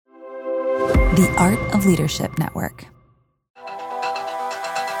The Art of Leadership Network.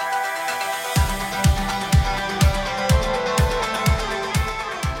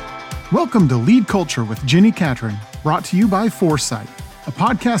 Welcome to Lead Culture with Jenny Catron, brought to you by Foresight, a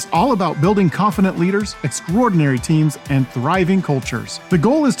podcast all about building confident leaders, extraordinary teams, and thriving cultures. The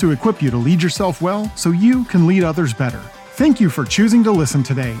goal is to equip you to lead yourself well so you can lead others better. Thank you for choosing to listen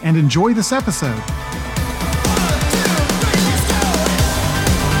today and enjoy this episode.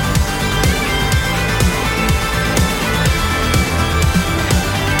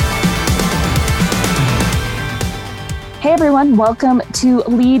 Hey everyone, welcome to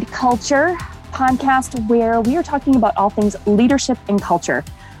Lead Culture podcast, where we are talking about all things leadership and culture.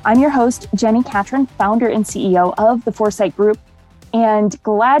 I'm your host, Jenny Catron, founder and CEO of the Foresight Group, and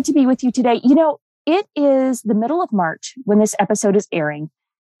glad to be with you today. You know, it is the middle of March when this episode is airing,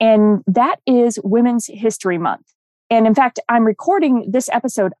 and that is Women's History Month. And in fact, I'm recording this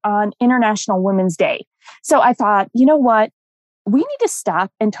episode on International Women's Day. So I thought, you know what? We need to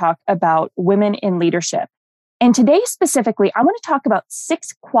stop and talk about women in leadership. And today specifically, I want to talk about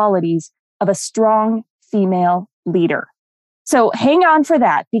 6 qualities of a strong female leader. So hang on for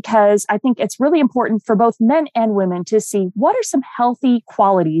that, because I think it's really important for both men and women to see what are some healthy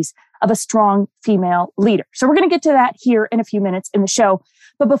qualities of a strong female leader. So we're going to get to that here in a few minutes in the show.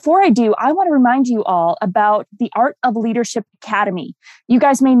 But before I do, I want to remind you all about the Art of Leadership Academy. You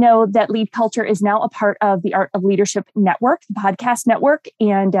guys may know that Lead Culture is now a part of the Art of Leadership Network, the podcast network,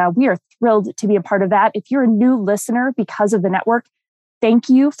 and we are thrilled to be a part of that. If you're a new listener because of the network, thank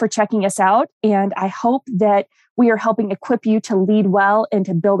you for checking us out. And I hope that we are helping equip you to lead well and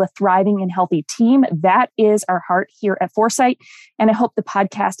to build a thriving and healthy team. That is our heart here at Foresight. And I hope the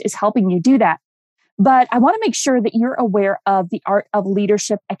podcast is helping you do that. But I want to make sure that you're aware of the Art of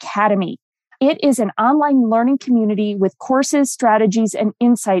Leadership Academy. It is an online learning community with courses, strategies, and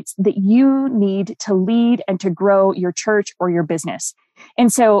insights that you need to lead and to grow your church or your business.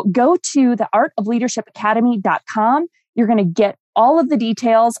 And so go to the artofleadershipacademy.com. You're going to get all of the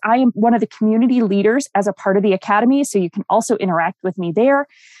details. I am one of the community leaders as a part of the academy, so you can also interact with me there.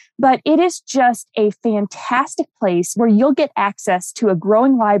 But it is just a fantastic place where you'll get access to a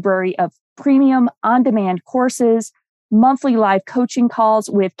growing library of premium on-demand courses, monthly live coaching calls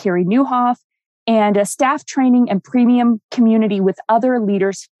with Carrie Nieuwhof, and a staff training and premium community with other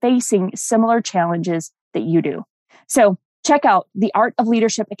leaders facing similar challenges that you do. So check out the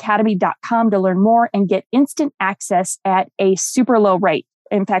artofleadershipacademy.com to learn more and get instant access at a super low rate.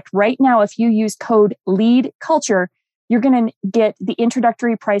 In fact, right now, if you use code LEADCULTURE, you're going to get the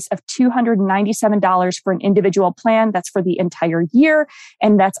introductory price of $297 for an individual plan. That's for the entire year.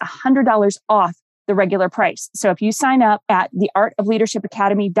 And that's $100 off the regular price. So if you sign up at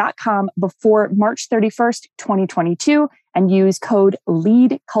theartofleadershipacademy.com before March 31st, 2022, and use code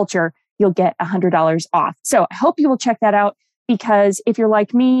LEADCULTURE, you'll get $100 off. So I hope you will check that out, because if you're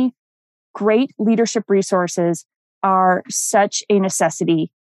like me, great leadership resources are such a necessity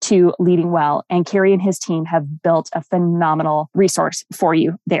to leading well. And Carrie and his team have built a phenomenal resource for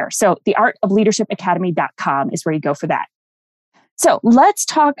you there. So the artofleadershipacademy.com is where you go for that. So let's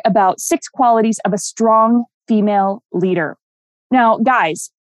talk about 6 qualities of a strong female leader. Now,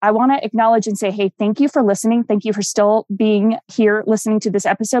 guys, I want to acknowledge and say, hey, thank you for listening. Thank you for still being here listening to this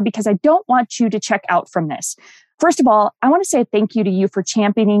episode, because I don't want you to check out from this. First of all, I want to say thank you to you for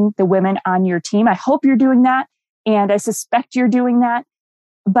championing the women on your team. I hope you're doing that, and I suspect you're doing that.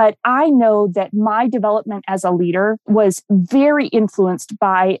 But I know that my development as a leader was very influenced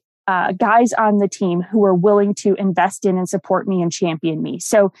by guys on the team who were willing to invest in and support me and champion me.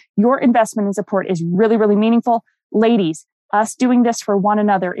 So your investment and support is really, really meaningful. Ladies, us doing this for one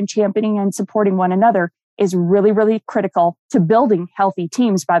another and championing and supporting one another is really, really critical to building healthy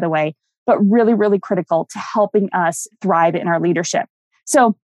teams, by the way, but really, really critical to helping us thrive in our leadership.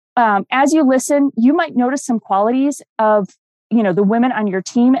 So as you listen, you might notice some qualities of the women on your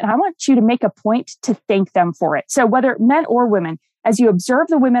team, and I want you to make a point to thank them for it. So whether men or women, as you observe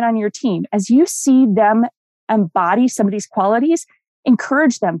the women on your team, as you see them embody some of these qualities,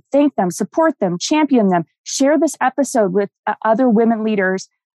 encourage them, thank them, support them, champion them, share this episode with other women leaders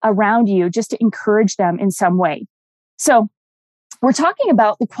around you just to encourage them in some way. So we're talking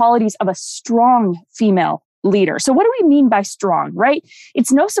about the qualities of a strong female leader. So what do we mean by strong, right?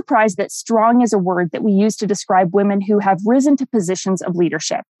 It's no surprise that strong is a word that we use to describe women who have risen to positions of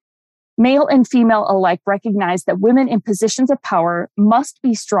leadership. Male and female alike recognize that women in positions of power must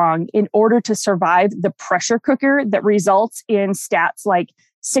be strong in order to survive the pressure cooker that results in stats like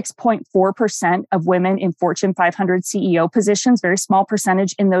 6.4% of women in Fortune 500 CEO positions, very small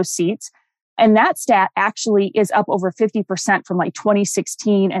percentage in those seats, And that stat actually is up over 50% from like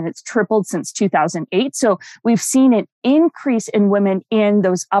 2016, and it's tripled since 2008. So we've seen an increase in women in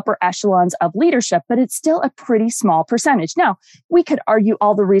those upper echelons of leadership, but it's still a pretty small percentage. Now, we could argue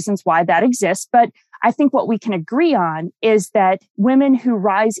all the reasons why that exists, but I think what we can agree on is that women who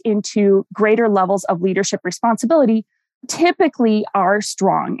rise into greater levels of leadership responsibility typically are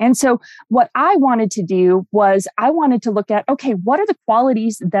strong. And so what I wanted to do was I wanted to look at, okay, what are the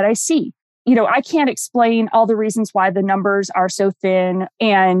qualities that I see? I can't explain all the reasons why the numbers are so thin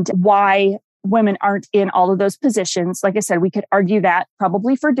and why women aren't in all of those positions. Like I said, we could argue that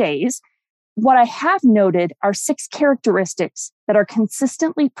probably for days. What I have noted are 6 characteristics that are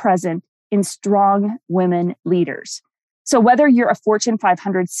consistently present in strong women leaders. So whether you're a Fortune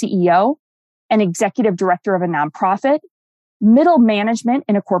 500 CEO, an executive director of a nonprofit, middle management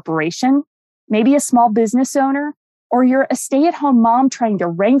in a corporation, maybe a small business owner, or you're a stay-at-home mom trying to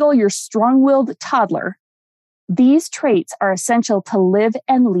wrangle your strong-willed toddler, these traits are essential to live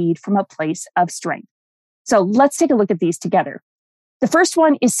and lead from a place of strength. So let's take a look at these together. The first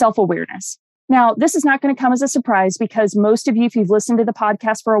one is self-awareness. Now, this is not going to come as a surprise because most of you, if you've listened to the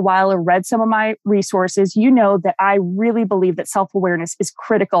podcast for a while or read some of my resources, you know that I really believe that self-awareness is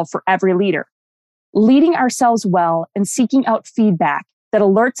critical for every leader. Leading ourselves well and seeking out feedback that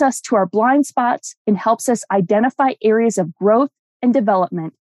alerts us to our blind spots and helps us identify areas of growth and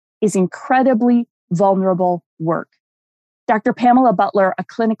development is incredibly vulnerable work. Dr. Pamela Butler, a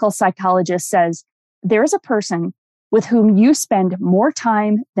clinical psychologist, says, there is a person with whom you spend more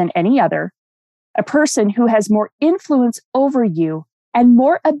time than any other, a person who has more influence over you and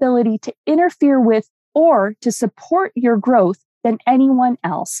more ability to interfere with or to support your growth than anyone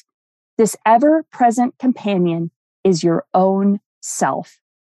else. This ever-present companion is your own self.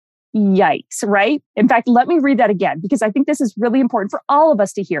 Yikes, right? In fact, let me read that again, because I think this is really important for all of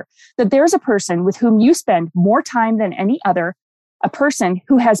us to hear, that there's a person with whom you spend more time than any other, a person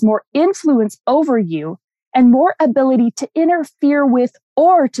who has more influence over you and more ability to interfere with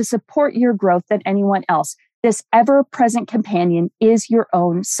or to support your growth than anyone else. This ever-present companion is your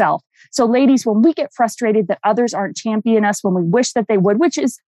own self. So ladies, when we get frustrated that others aren't championing us, when we wish that they would, which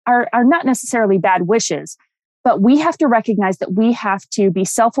are not necessarily bad wishes, but we have to recognize that we have to be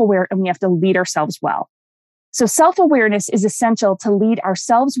self-aware and we have to lead ourselves well. So self-awareness is essential to lead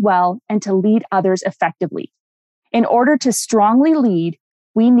ourselves well and to lead others effectively. In order to strongly lead,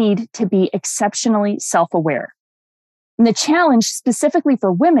 we need to be exceptionally self-aware. And the challenge specifically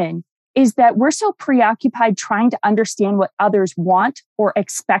for women is that we're so preoccupied trying to understand what others want or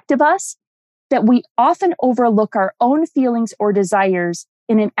expect of us that we often overlook our own feelings or desires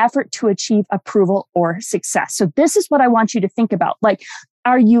in an effort to achieve approval or success. So this is what I want you to think about. Like,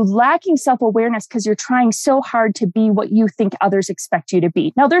 are you lacking self-awareness because you're trying so hard to be what you think others expect you to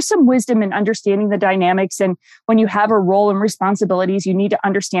be? Now, there's some wisdom in understanding the dynamics. And when you have a role and responsibilities, you need to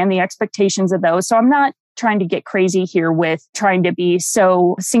understand the expectations of those. So I'm not trying to get crazy here with trying to be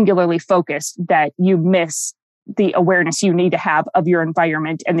so singularly focused that you miss the awareness you need to have of your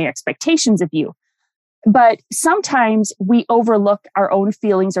environment and the expectations of you. But sometimes we overlook our own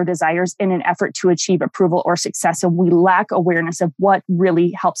feelings or desires in an effort to achieve approval or success, and we lack awareness of what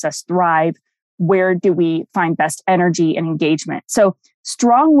really helps us thrive. Where do we find best energy and engagement? So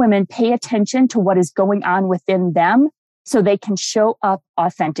strong women pay attention to what is going on within them so they can show up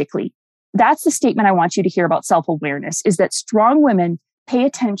authentically. That's the statement I want you to hear about self-awareness, is that strong women pay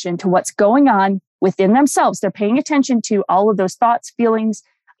attention to what's going on within themselves. They're paying attention to all of those thoughts, feelings,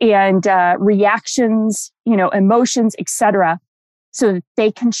 and reactions, emotions, etc., so that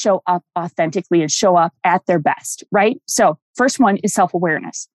they can show up authentically and show up at their best, right? So first one is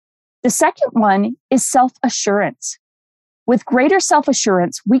self-awareness. The second one is self-assurance. With greater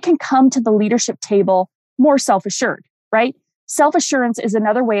self-assurance, we can come to the leadership table more self-assured, right? Self-assurance is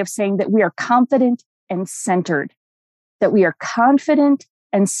another way of saying that we are confident and centered, that we are confident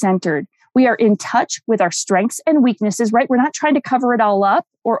and centered. We are in touch with our strengths and weaknesses, right? We're not trying to cover it all up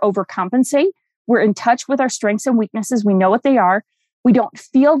or overcompensate. We're in touch with our strengths and weaknesses. We know what they are. We don't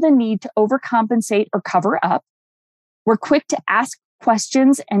feel the need to overcompensate or cover up. We're quick to ask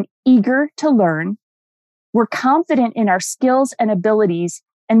questions and eager to learn. We're confident in our skills and abilities.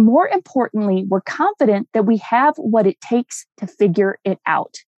 And more importantly, we're confident that we have what it takes to figure it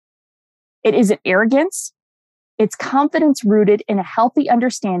out. It isn't arrogance. It's confidence rooted in a healthy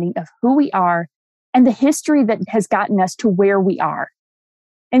understanding of who we are and the history that has gotten us to where we are.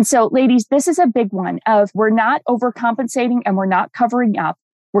 And so, ladies, this is a big one of we're not overcompensating and we're not covering up.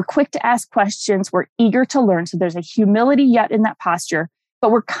 We're quick to ask questions. We're eager to learn. So there's a humility yet in that posture,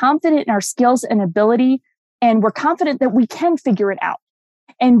 but we're confident in our skills and ability, and we're confident that we can figure it out.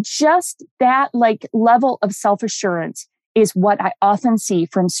 And just that level of self-assurance is what I often see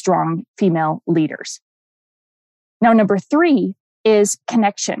from strong female leaders. Now, number 3 is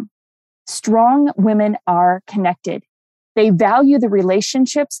connection. Strong women are connected. They value the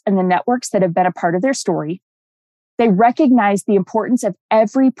relationships and the networks that have been a part of their story. They recognize the importance of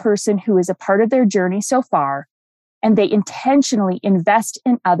every person who is a part of their journey so far, and they intentionally invest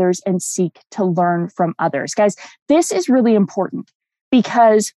in others and seek to learn from others. Guys, this is really important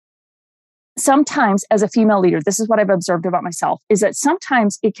because sometimes as a female leader, this is what I've observed about myself, is that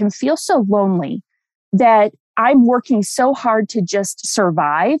sometimes it can feel so lonely that I'm working so hard to just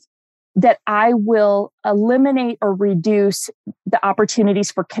survive that I will eliminate or reduce the opportunities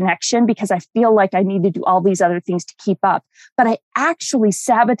for connection because I feel like I need to do all these other things to keep up. But I actually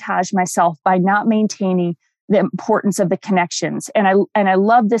sabotage myself by not maintaining the importance of the connections. And I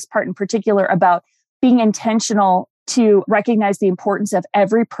love this part in particular about being intentional to recognize the importance of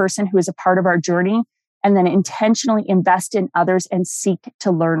every person who is a part of our journey and then intentionally invest in others and seek to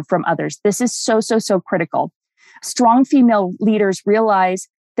learn from others. This is so critical. Strong female leaders realize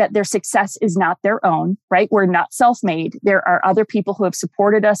that their success is not their own, right? We're not self-made. There are other people who have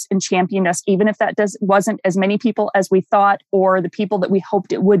supported us and championed us, even if that wasn't as many people as we thought or the people that we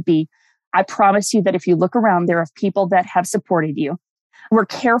hoped it would be. I promise you that if you look around, there are people that have supported you. We're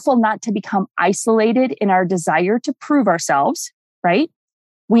careful not to become isolated in our desire to prove ourselves, right?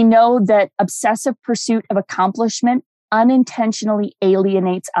 We know that obsessive pursuit of accomplishment unintentionally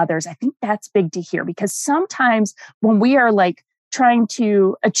alienates others. I think that's big to hear because sometimes when we are trying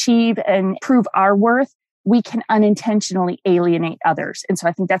to achieve and prove our worth, we can unintentionally alienate others. And so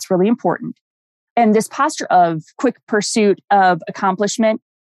I think that's really important. And this posture of quick pursuit of accomplishment,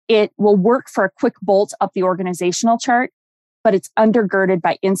 it will work for a quick bolt up the organizational chart, but it's undergirded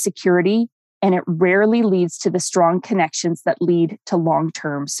by insecurity and it rarely leads to the strong connections that lead to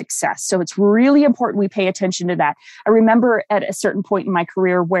long-term success. So it's really important we pay attention to that. I remember at a certain point in my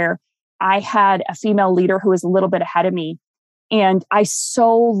career where I had a female leader who was a little bit ahead of me. And I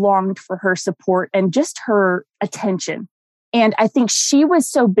so longed for her support and just her attention. And I think she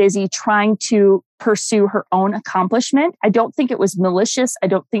was so busy trying to pursue her own accomplishment. I don't think it was malicious. I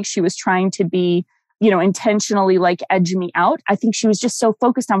don't think she was trying to be, intentionally edge me out. I think she was just so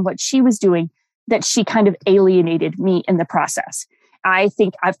focused on what she was doing that she kind of alienated me in the process. I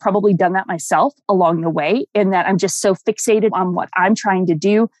think I've probably done that myself along the way in that I'm just so fixated on what I'm trying to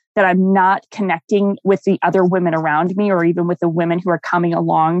do that I'm not connecting with the other women around me or even with the women who are coming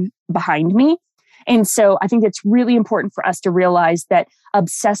along behind me. And so I think it's really important for us to realize that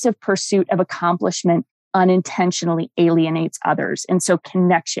obsessive pursuit of accomplishment unintentionally alienates others. And so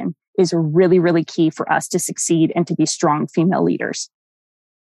connection is really key for us to succeed and to be strong female leaders.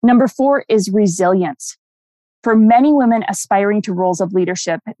 Number 4 is resilience. For many women aspiring to roles of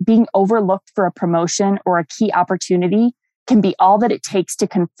leadership, being overlooked for a promotion or a key opportunity can be all that it takes to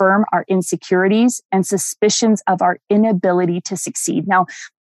confirm our insecurities and suspicions of our inability to succeed. Now,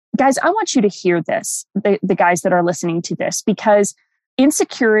 guys, I want you to hear this, the guys that are listening to this, because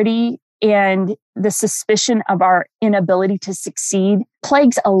insecurity and the suspicion of our inability to succeed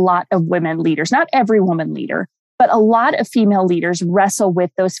plagues a lot of women leaders, not every woman leader, but a lot of female leaders wrestle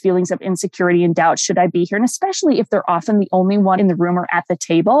with those feelings of insecurity and doubt. Should I be here? And especially if they're often the only one in the room or at the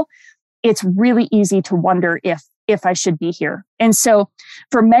table, it's really easy to wonder if I should be here. And so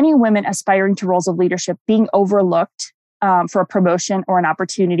for many women aspiring to roles of leadership, being overlooked for a promotion or an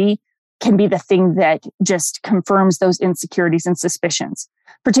opportunity can be the thing that just confirms those insecurities and suspicions.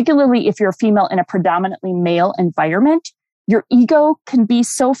 Particularly if you're a female in a predominantly male environment, your ego can be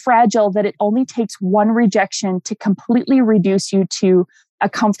so fragile that it only takes one rejection to completely reduce you to a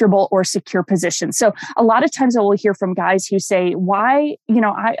comfortable or secure position. So a lot of times I will hear from guys who say, why,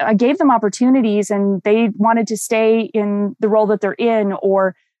 I gave them opportunities and they wanted to stay in the role that they're in,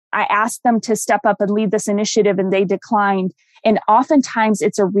 or I asked them to step up and lead this initiative and they declined. And oftentimes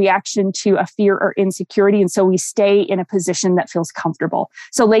it's a reaction to a fear or insecurity. And so we stay in a position that feels comfortable.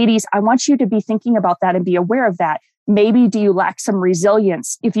 So ladies, I want you to be thinking about that and be aware of that. Maybe do you lack some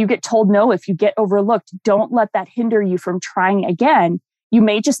resilience? If you get told no, if you get overlooked, don't let that hinder you from trying again. You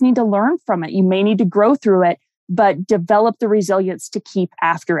may just need to learn from it. You may need to grow through it, but develop the resilience to keep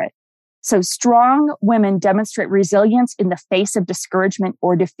after it. So strong women demonstrate resilience in the face of discouragement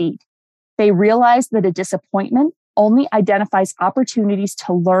or defeat. They realize that a disappointment only identifies opportunities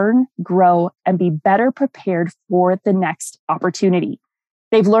to learn, grow, and be better prepared for the next opportunity.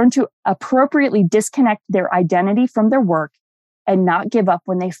 They've learned to appropriately disconnect their identity from their work and not give up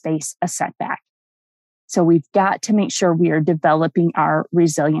when they face a setback. So we've got to make sure we are developing our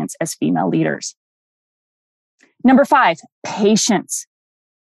resilience as female leaders. Number 5, patience.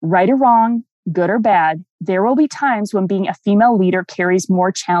 Right or wrong, good or bad, there will be times when being a female leader carries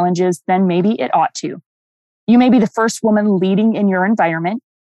more challenges than maybe it ought to. You may be the first woman leading in your environment.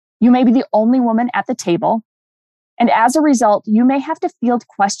 You may be the only woman at the table. And as a result, you may have to field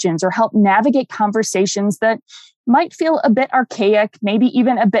questions or help navigate conversations that might feel a bit archaic, maybe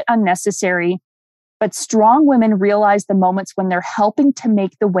even a bit unnecessary. But strong women realize the moments when they're helping to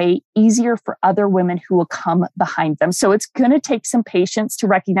make the way easier for other women who will come behind them. So it's going to take some patience to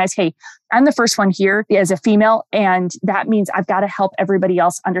recognize, hey, I'm the first one here as a female, and that means I've got to help everybody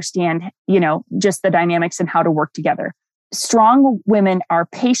else understand, just the dynamics and how to work together. Strong women are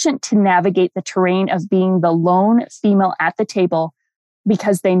patient to navigate the terrain of being the lone female at the table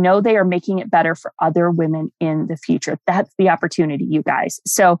because they know they are making it better for other women in the future. That's the opportunity, you guys.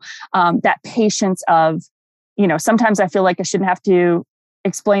 So that patience of, sometimes I feel like I shouldn't have to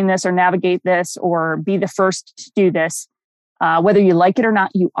explain this or navigate this or be the first to do this. Whether you like it or not,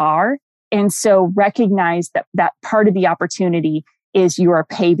 you are. And so recognize that part of the opportunity is you are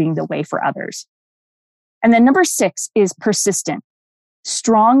paving the way for others. And then number 6 is persistent.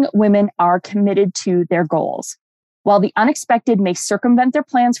 Strong women are committed to their goals. While the unexpected may circumvent their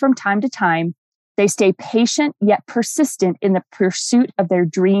plans from time to time, they stay patient yet persistent in the pursuit of their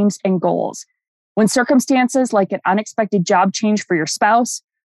dreams and goals. When circumstances like an unexpected job change for your spouse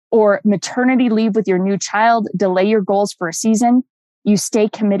or maternity leave with your new child delay your goals for a season, you stay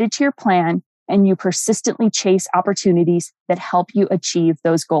committed to your plan and you persistently chase opportunities that help you achieve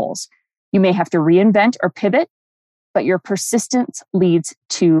those goals. You may have to reinvent or pivot, but your persistence leads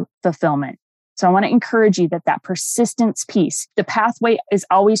to fulfillment. So I want to encourage you that persistence piece, the pathway is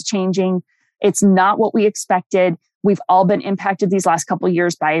always changing. It's not what we expected. We've all been impacted these last couple of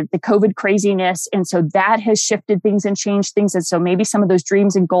years by the COVID craziness. And so that has shifted things and changed things. And so maybe some of those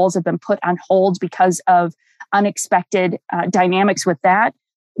dreams and goals have been put on hold because of unexpected dynamics with that.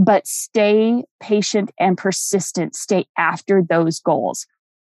 But stay patient and persistent. Stay after those goals.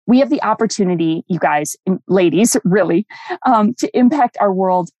 We have the opportunity, you guys, and ladies, really, to impact our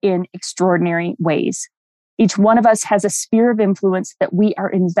world in extraordinary ways. Each one of us has a sphere of influence that we are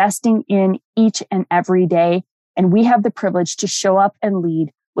investing in each and every day. And we have the privilege to show up and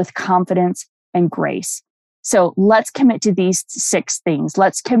lead with confidence and grace. So let's commit to these 6 things.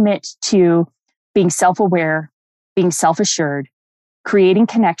 Let's commit to being self-aware, being self-assured, creating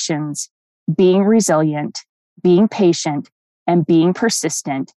connections, being resilient, being patient, and being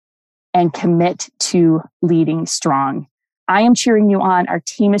persistent, and commit to leading strong. I am cheering you on. Our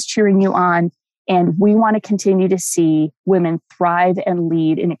team is cheering you on. And we want to continue to see women thrive and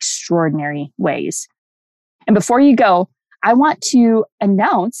lead in extraordinary ways. And before you go, I want to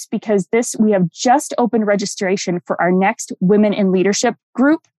announce, because we have just opened registration for our next Women in Leadership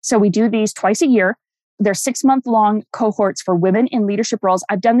group. So we do these twice a year. They're 6-month-long cohorts for women in leadership roles.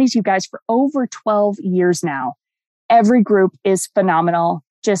 I've done these, you guys, for over 12 years now. Every group is phenomenal.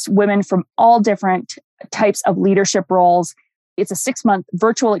 Just women from all different types of leadership roles. It's a 6-month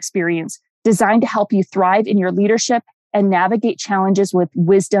virtual experience designed to help you thrive in your leadership and navigate challenges with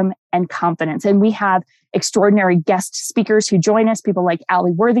wisdom and confidence. And we have extraordinary guest speakers who join us, people like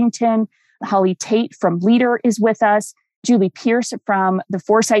Allie Worthington, Holly Tate from Leader is with us. Julie Pierce from the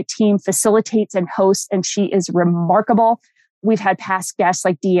Foresight team facilitates and hosts, and she is remarkable. We've had past guests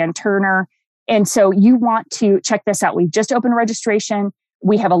like Deanne Turner. And so you want to check this out. We've just opened registration.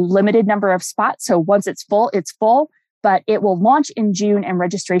 We have a limited number of spots. So once it's full, but it will launch in June and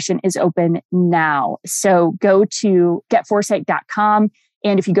registration is open now. So go to getforesight.com.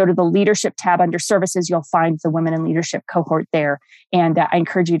 And if you go to the leadership tab under services, you'll find the Women in Leadership cohort there. And I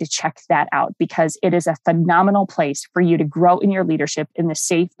encourage you to check that out because it is a phenomenal place for you to grow in your leadership in the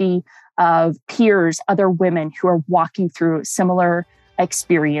safety of peers, other women who are walking through similar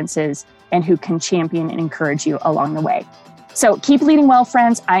experiences and who can champion and encourage you along the way. So keep leading well,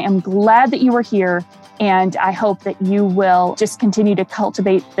 friends. I am glad that you are here. And I hope that you will just continue to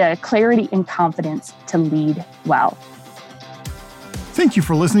cultivate the clarity and confidence to lead well. Thank you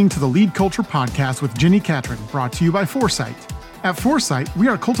for listening to the Lead Culture Podcast with Jenny Catron, brought to you by Foresight. At Foresight, we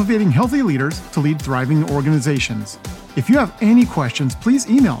are cultivating healthy leaders to lead thriving organizations. If you have any questions, please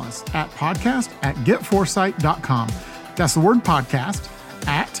email us at podcast@getforesight.com. That's the word podcast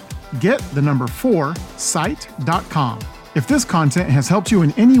at get4sight.com. If this content has helped you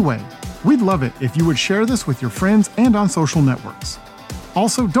in any way, we'd love it if you would share this with your friends and on social networks.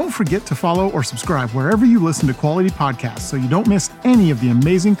 Also, don't forget to follow or subscribe wherever you listen to quality podcasts so you don't miss any of the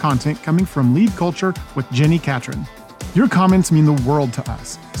amazing content coming from Lead Culture with Jenny Catron. Your comments mean the world to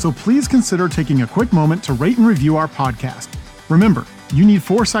us, so please consider taking a quick moment to rate and review our podcast. Remember, you need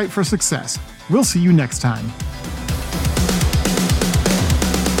foresight for success. We'll see you next time.